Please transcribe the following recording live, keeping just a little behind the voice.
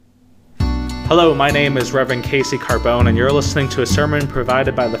Hello, my name is Reverend Casey Carbone, and you're listening to a sermon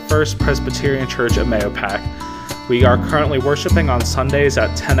provided by the First Presbyterian Church at Mahopac. We are currently worshiping on Sundays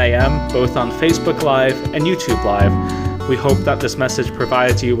at 10 a.m., both on Facebook Live and YouTube Live. We hope that this message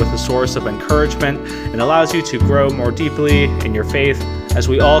provides you with a source of encouragement and allows you to grow more deeply in your faith as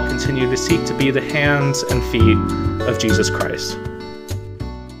we all continue to seek to be the hands and feet of Jesus Christ.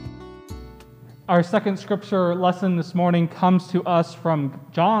 Our second scripture lesson this morning comes to us from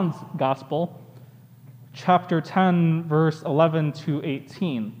John's Gospel, chapter 10, verse 11 to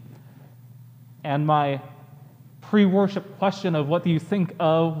 18. And my pre-worship question of what do you think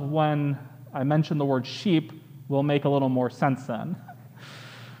of when I mention the word sheep will make a little more sense then.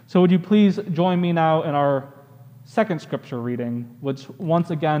 So would you please join me now in our second scripture reading, which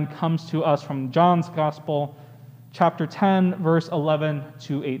once again comes to us from John's Gospel, chapter 10, verse 11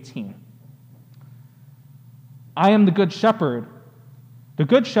 to 18. I am the good shepherd. The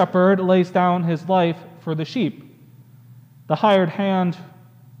good shepherd lays down his life for the sheep. The hired hand,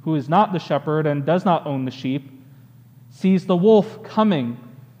 who is not the shepherd and does not own the sheep, sees the wolf coming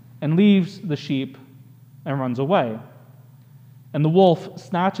and leaves the sheep and runs away. And the wolf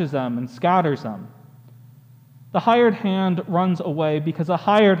snatches them and scatters them. The hired hand runs away because a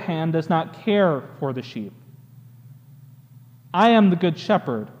hired hand does not care for the sheep. I am the good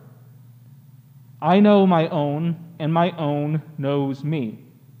shepherd. I know my own, and my own knows me,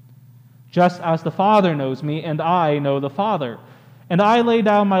 just as the Father knows me, and I know the Father, and I lay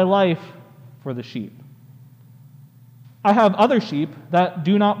down my life for the sheep. I have other sheep that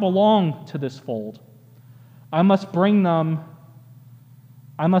do not belong to this fold. I must bring them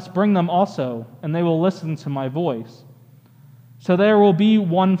also, and they will listen to my voice. So there will be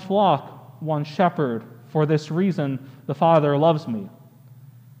one flock, one shepherd. For this reason, the Father loves me,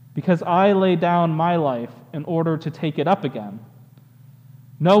 because I lay down my life in order to take it up again.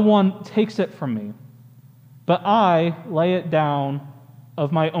 No one takes it from me, but I lay it down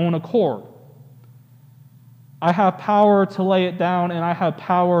of my own accord. I have power to lay it down, and I have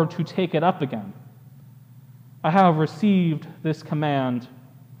power to take it up again. I have received this command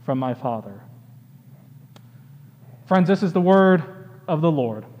from my Father. Friends, this is the word of the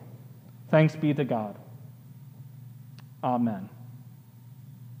Lord. Thanks be to God. Amen.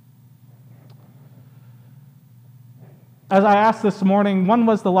 As I asked this morning, when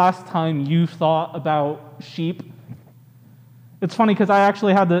was the last time you thought about sheep? It's funny because I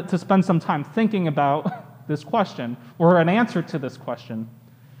actually had to spend some time thinking about this question, or an answer to this question.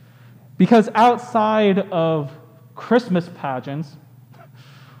 Because outside of Christmas pageants,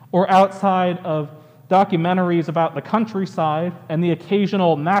 or outside of documentaries about the countryside and the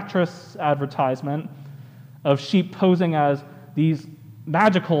occasional mattress advertisement of sheep posing as these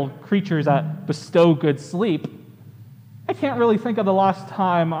magical creatures that bestow good sleep, I can't really think of the last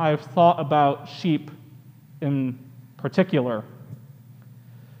time I've thought about sheep in particular.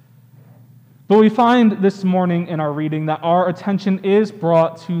 But we find this morning in our reading that our attention is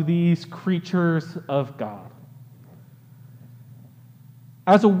brought to these creatures of God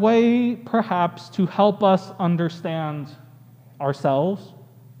as a way, perhaps, to help us understand ourselves,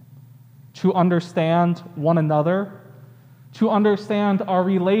 to understand one another, to understand our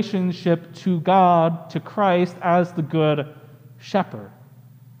relationship to God, to Christ as the Good Shepherd.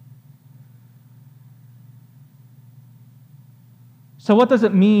 So what does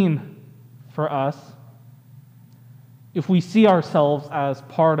it mean for us if we see ourselves as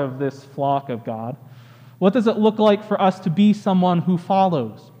part of this flock of God? What does it look like for us to be someone who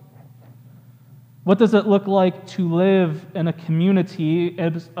follows? What does it look like to live in a community,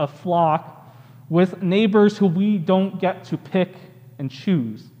 as a flock, with neighbors who we don't get to pick and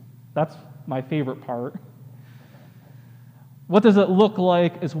choose? That's my favorite part. What does it look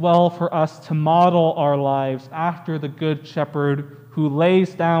like as well for us to model our lives after the Good Shepherd who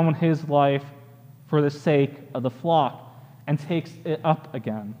lays down his life for the sake of the flock and takes it up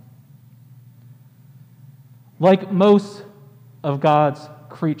again? Like most of God's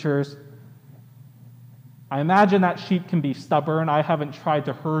creatures, I imagine that sheep can be stubborn. I haven't tried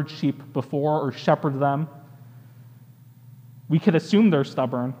to herd sheep before or shepherd them. We could assume they're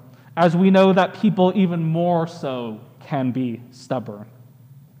stubborn, as we know that people even more so can be stubborn.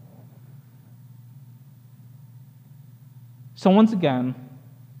 So once again,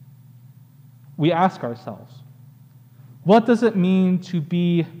 we ask ourselves, what does it mean to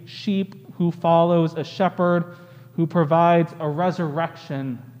be sheep who follows a shepherd who provides a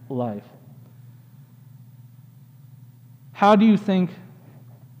resurrection life? How do you think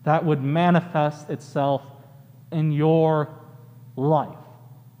that would manifest itself in your life?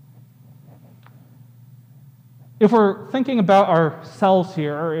 If we're thinking about ourselves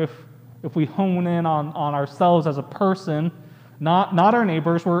here, or if if we hone in on ourselves as a person, not our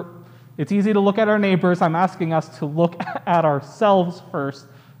neighbors. It's easy to look at our neighbors. I'm asking us to look at ourselves first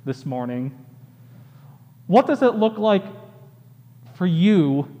this morning. What does it look like for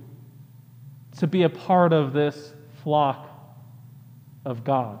you to be a part of this flock of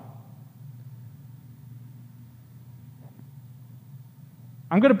God?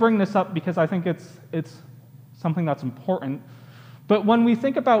 I'm going to bring this up because I think it's something that's important. But when we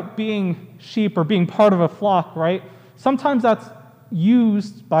think about being sheep or being part of a flock, right, sometimes that's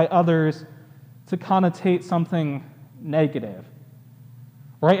used by others to connotate something negative.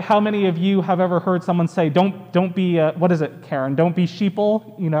 Right? How many of you have ever heard someone say, don't be, what is it, Karen? Don't be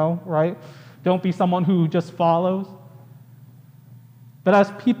sheeple, right? Don't be someone who just follows. But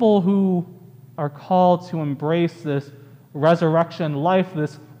as people who are called to embrace this resurrection life,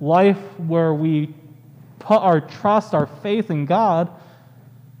 this life where we put our trust, our faith in God,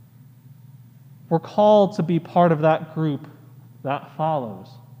 we're called to be part of that group that follows.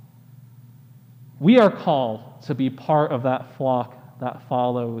 We are called to be part of that flock that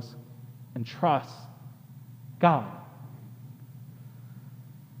follows and trusts God.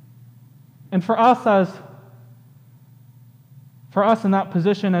 And for us in that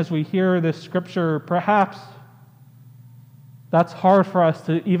position, as we hear this scripture, perhaps that's hard for us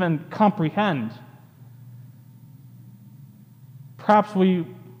to even comprehend. Perhaps we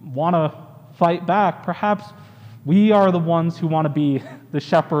want to fight back. Perhaps we are the ones who want to be the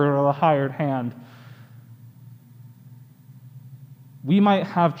shepherd or the hired hand. We might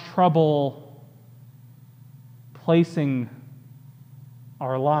have trouble placing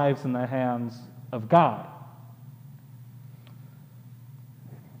our lives in the hands of God.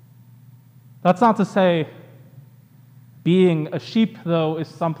 That's not to say being a sheep, though, is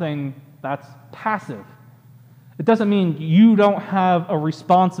something that's passive. It doesn't mean you don't have a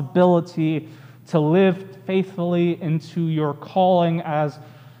responsibility to live faithfully into your calling as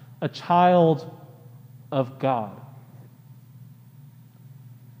a child of God.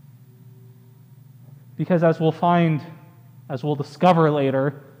 Because as we'll discover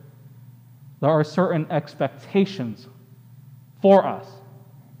later, there are certain expectations for us.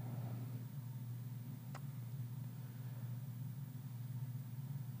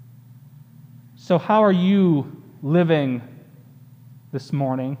 So how are you living this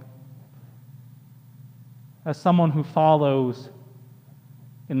morning as someone who follows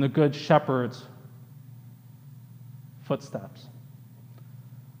in the Good Shepherd's footsteps?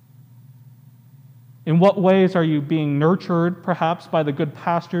 In what ways are you being nurtured, perhaps, by the good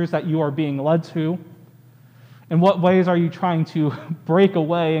pastures that you are being led to? In what ways are you trying to break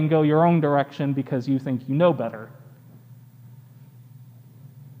away and go your own direction because you think you know better?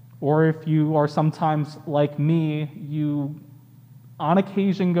 Or if you are sometimes like me, you on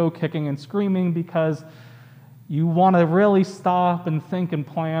occasion go kicking and screaming because you want to really stop and think and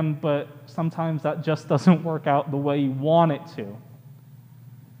plan, but sometimes that just doesn't work out the way you want it to.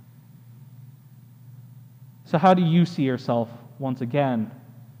 So how do you see yourself, once again,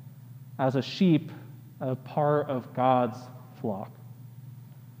 as a sheep, a part of God's flock?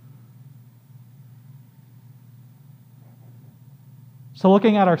 So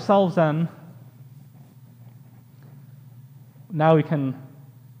looking at ourselves then, now we can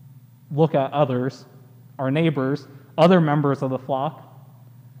look at others, our neighbors, other members of the flock.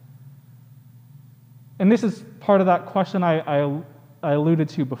 And this is part of that question I alluded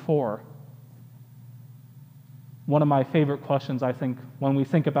to before. One of my favorite questions, I think, when we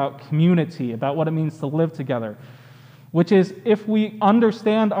think about community, about what it means to live together, which is if we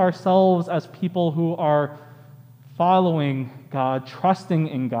understand ourselves as people who are following God, trusting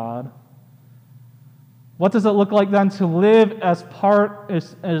in God, what does it look like then to live as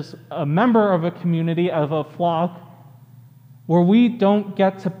a member of a community, of a flock, where we don't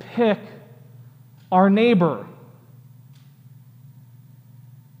get to pick our neighbor?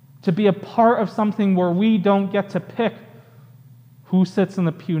 To be a part of something where we don't get to pick who sits in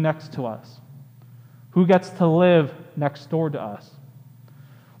the pew next to us, who gets to live next door to us.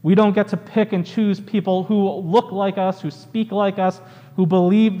 We don't get to pick and choose people who look like us, who speak like us, who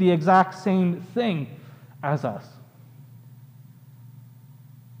believe the exact same thing as us.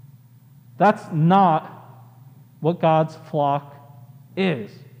 That's not what God's flock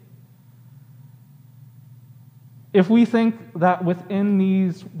is. If we think that within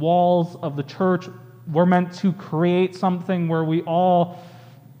these walls of the church we're meant to create something where we all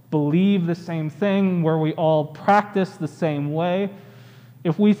believe the same thing, where we all practice the same way,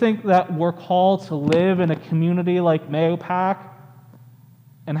 if we think that we're called to live in a community like Mahopac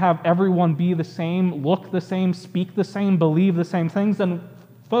and have everyone be the same, look the same, speak the same, believe the same things, then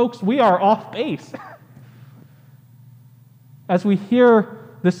Folks, we are off base. As we hear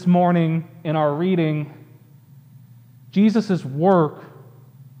this morning in our reading, Jesus' work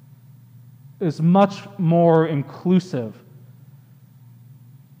is much more inclusive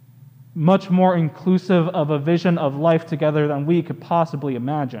of a vision of life together than we could possibly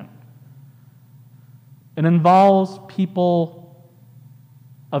imagine. It involves people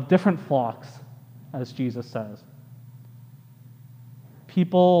of different flocks, as Jesus says.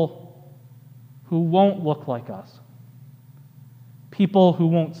 People who won't look like us. People who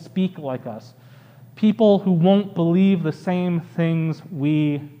won't speak like us. People who won't believe the same things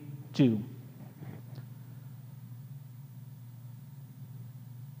we do.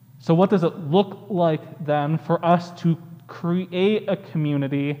 So what does it look like then for us to create a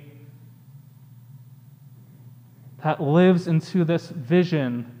community that lives into this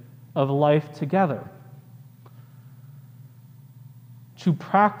vision of life together? To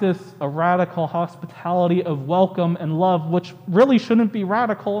practice a radical hospitality of welcome and love, which really shouldn't be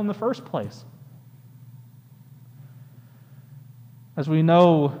radical in the first place. As we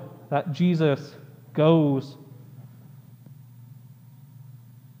know that Jesus goes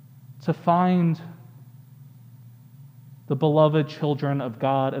to find the beloved children of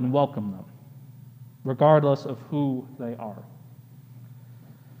God and welcome them, regardless of who they are.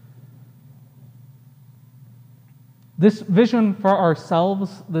 This vision for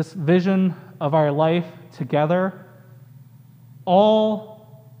ourselves, this vision of our life together,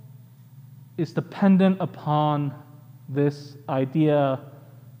 all is dependent upon this idea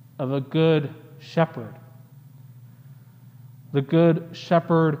of a good shepherd. The good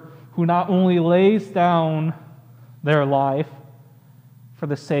shepherd who not only lays down their life for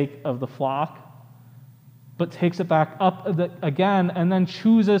the sake of the flock, but takes it back up again and then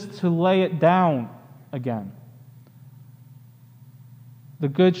chooses to lay it down again. The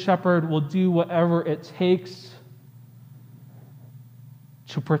good shepherd will do whatever it takes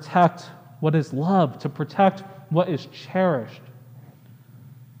to protect what is loved, to protect what is cherished.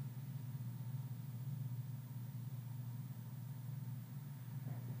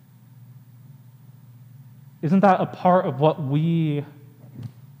 Isn't that a part of what we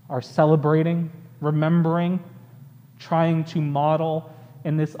are celebrating, remembering, trying to model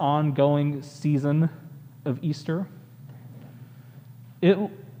in this ongoing season of Easter? It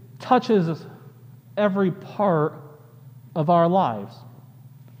touches every part of our lives.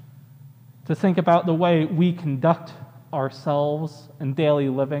 To think about the way we conduct ourselves in daily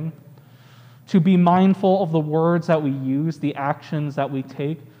living, to be mindful of the words that we use, the actions that we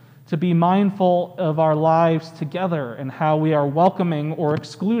take, to be mindful of our lives together and how we are welcoming or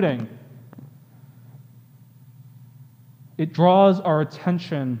excluding. It draws our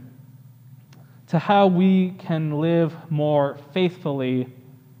attention to how we can live more faithfully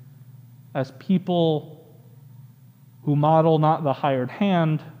as people who model not the hired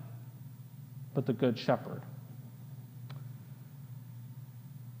hand, but the good shepherd.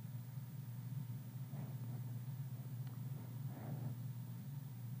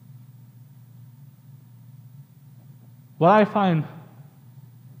 What I find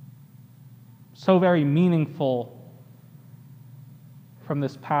so very meaningful from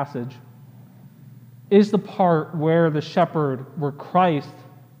this passage is the part where the shepherd, where Christ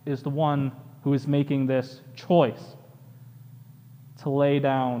is the one who is making this choice to lay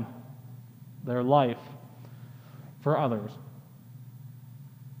down their life for others.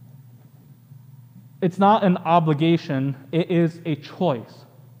 It's not an obligation, it is a choice.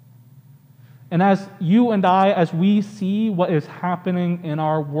 And as you and I, as we see what is happening in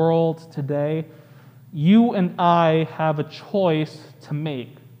our world today, you and I have a choice to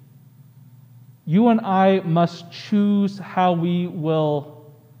make. You and I must choose how we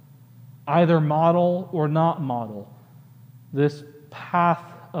will either model or not model this path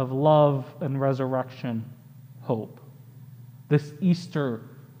of love and resurrection hope, this Easter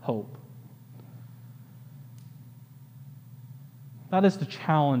hope. That is the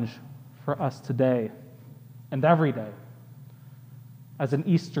challenge for us today and every day as an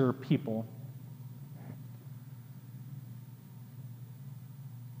Easter people.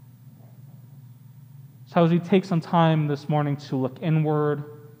 So as we take some time this morning to look inward,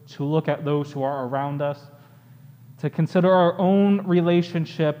 to look at those who are around us, to consider our own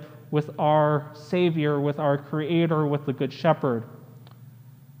relationship with our Savior, with our Creator, with the Good Shepherd,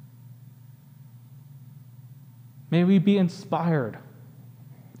 may we be inspired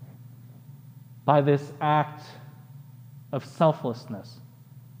by this act of selflessness,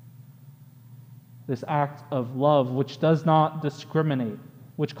 this act of love which does not discriminate,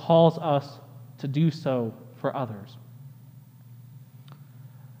 which calls us to do so for others.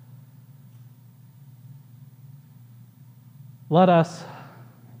 Let us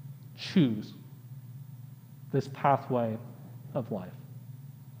choose this pathway of life.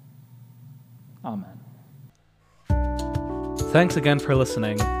 Amen. Thanks again for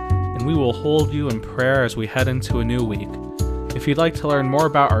listening, and we will hold you in prayer as we head into a new week. If you'd like to learn more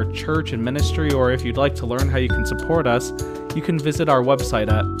about our church and ministry, or if you'd like to learn how you can support us, you can visit our website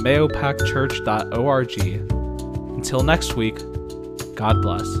at mayopacchurch.org. Until next week, God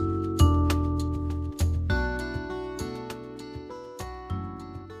bless.